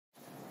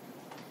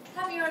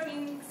Have you ever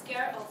been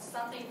scared of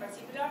something in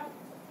particular?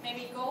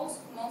 Maybe ghosts,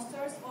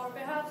 monsters, or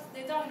perhaps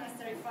the darkness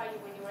terrified you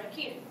when you were a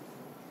kid?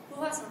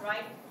 Who hasn't,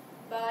 right?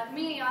 But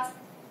may I ask,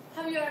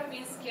 have you ever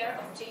been scared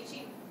of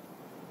changing?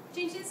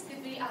 Changes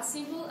could be as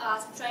simple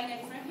as trying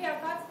a different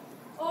haircut,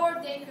 or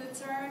they could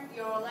turn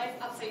your life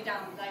upside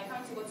down, like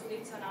having to go to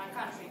live to another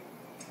country.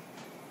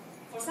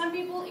 For some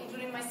people,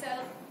 including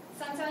myself,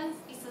 sometimes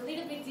it's a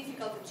little bit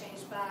difficult to change,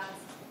 but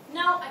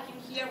now I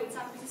came here with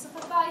some pieces of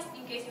advice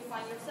in case you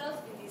find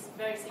yourself in this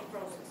very same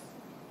process.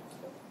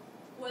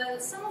 Well,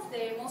 some of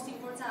the most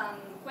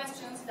important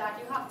questions that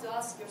you have to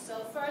ask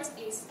yourself first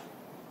is,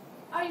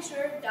 are you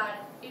sure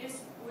that it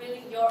is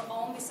really your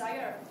own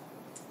desire?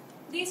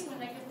 This will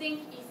make you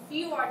think if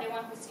you are the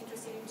one who is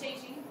interested in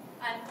changing,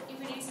 and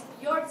if it is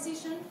your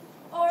decision,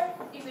 or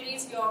if it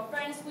is your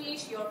parents'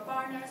 wish, your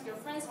partners, your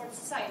friends, or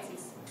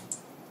society's.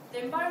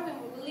 The environment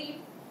we live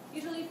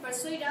usually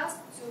persuade us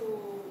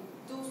to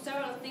do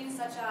several things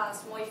such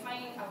as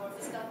modifying our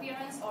physical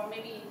appearance or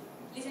maybe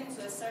listening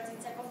to a certain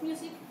type of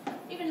music,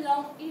 even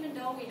though we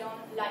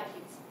don't like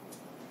it.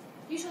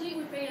 Usually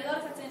we pay a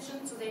lot of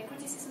attention to the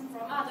criticism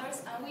from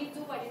others and we do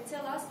what they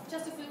tell us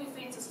just to feel we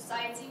fit into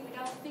society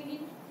without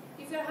thinking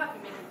if we are happy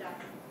making that.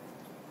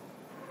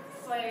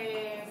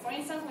 For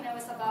instance, when I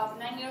was about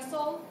 9 years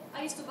old,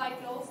 I used to buy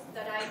clothes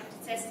that I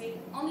detested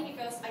only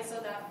because I saw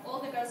that all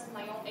the girls of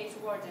my own age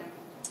wore them.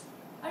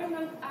 I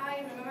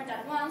remember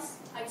that once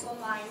I told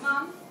my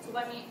mom to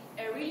buy me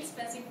a really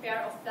expensive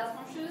pair of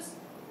platform shoes,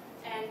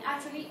 and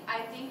actually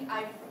I think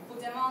I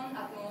put them on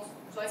at most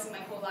twice in my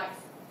whole life.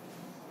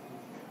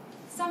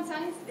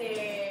 Sometimes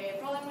the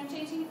problem when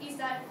changing is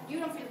that you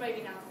don't feel brave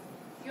enough.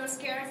 You're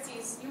scared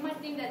since you might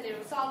think that the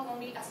result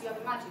won't be as you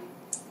have imagined.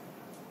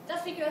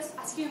 That's because,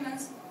 as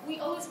humans, we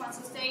always want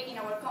to stay in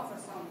our comfort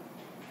zone.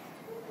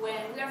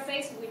 When we are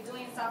faced with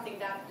doing something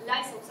that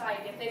lies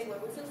outside the place where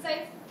we feel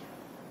safe,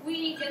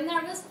 we get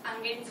nervous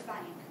and get into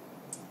panic.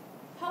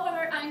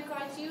 However, I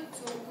encourage you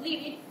to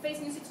leave it, face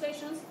new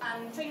situations,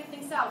 and try new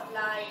things out,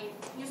 like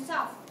new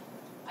stuff.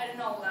 I don't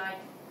know, like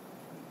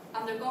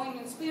undergoing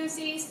new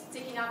experiences,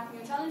 taking up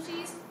new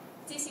challenges,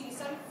 tasting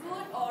exotic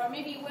food, or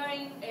maybe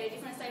wearing a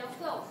different style of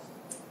clothes.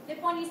 The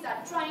point is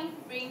that trying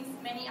brings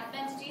many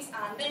advantages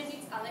and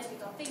benefits unless you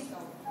don't think so.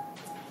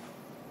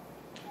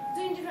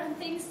 Doing different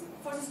things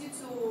forces you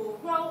to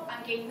grow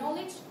and gain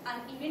knowledge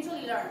and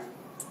eventually learn.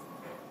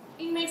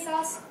 It makes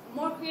us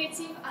more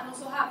creative and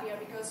also happier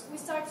because we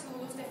start to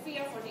lose the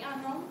fear for the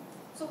unknown,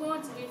 so we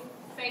want to be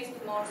faced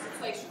with more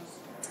situations.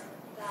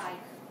 Like,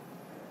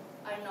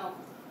 I don't know,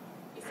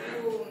 if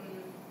you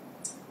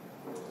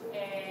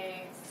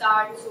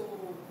start to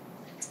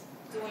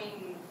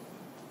doing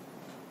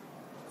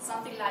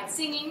something like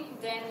singing,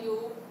 then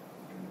you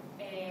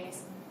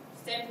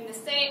step in the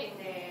stage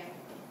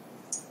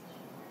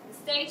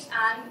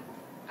and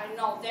I don't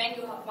know, then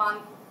you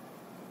want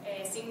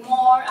sing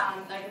more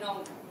and I don't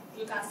know,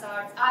 you can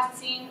start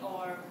acting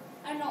or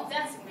I don't know,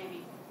 dancing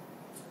maybe.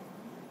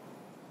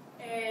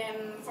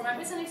 From my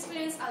recent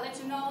experience, I'll let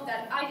you know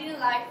that I didn't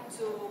like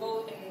to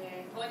go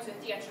into a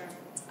theater.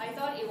 I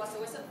thought it was a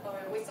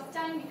waste of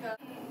time because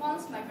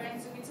once my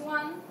parents took me to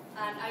one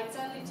and I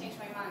totally changed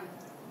my mind.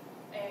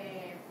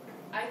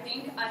 I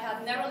think I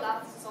had never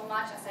laughed so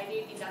much as I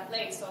did in that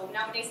place, so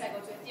nowadays I go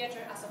to a theater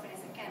as often as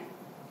I can.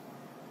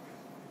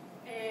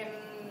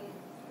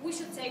 We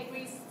should take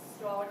risks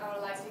throughout our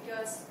lives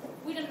because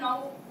we don't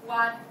know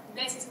what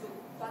blessings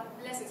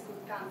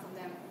could come from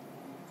them.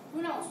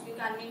 Who knows, you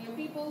can meet new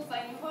people,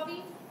 find a new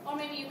hobby, or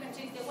maybe you can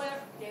change the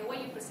way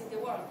you perceive the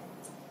world.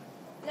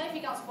 Life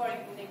becomes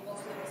boring with the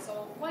goals level, so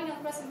why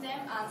not present them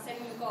and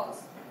set new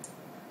goals?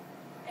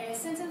 A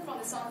sentence from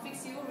the song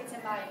Fix You, written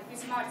by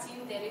Chris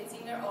Martin, the lead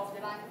singer of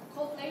the band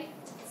Coldplay,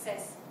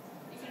 says,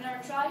 "If you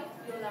never try,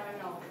 you'll never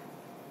know.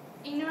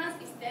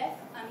 Ignorance is death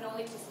and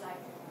knowledge is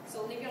life.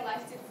 So live your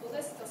life to the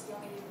fullest because you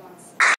only live once."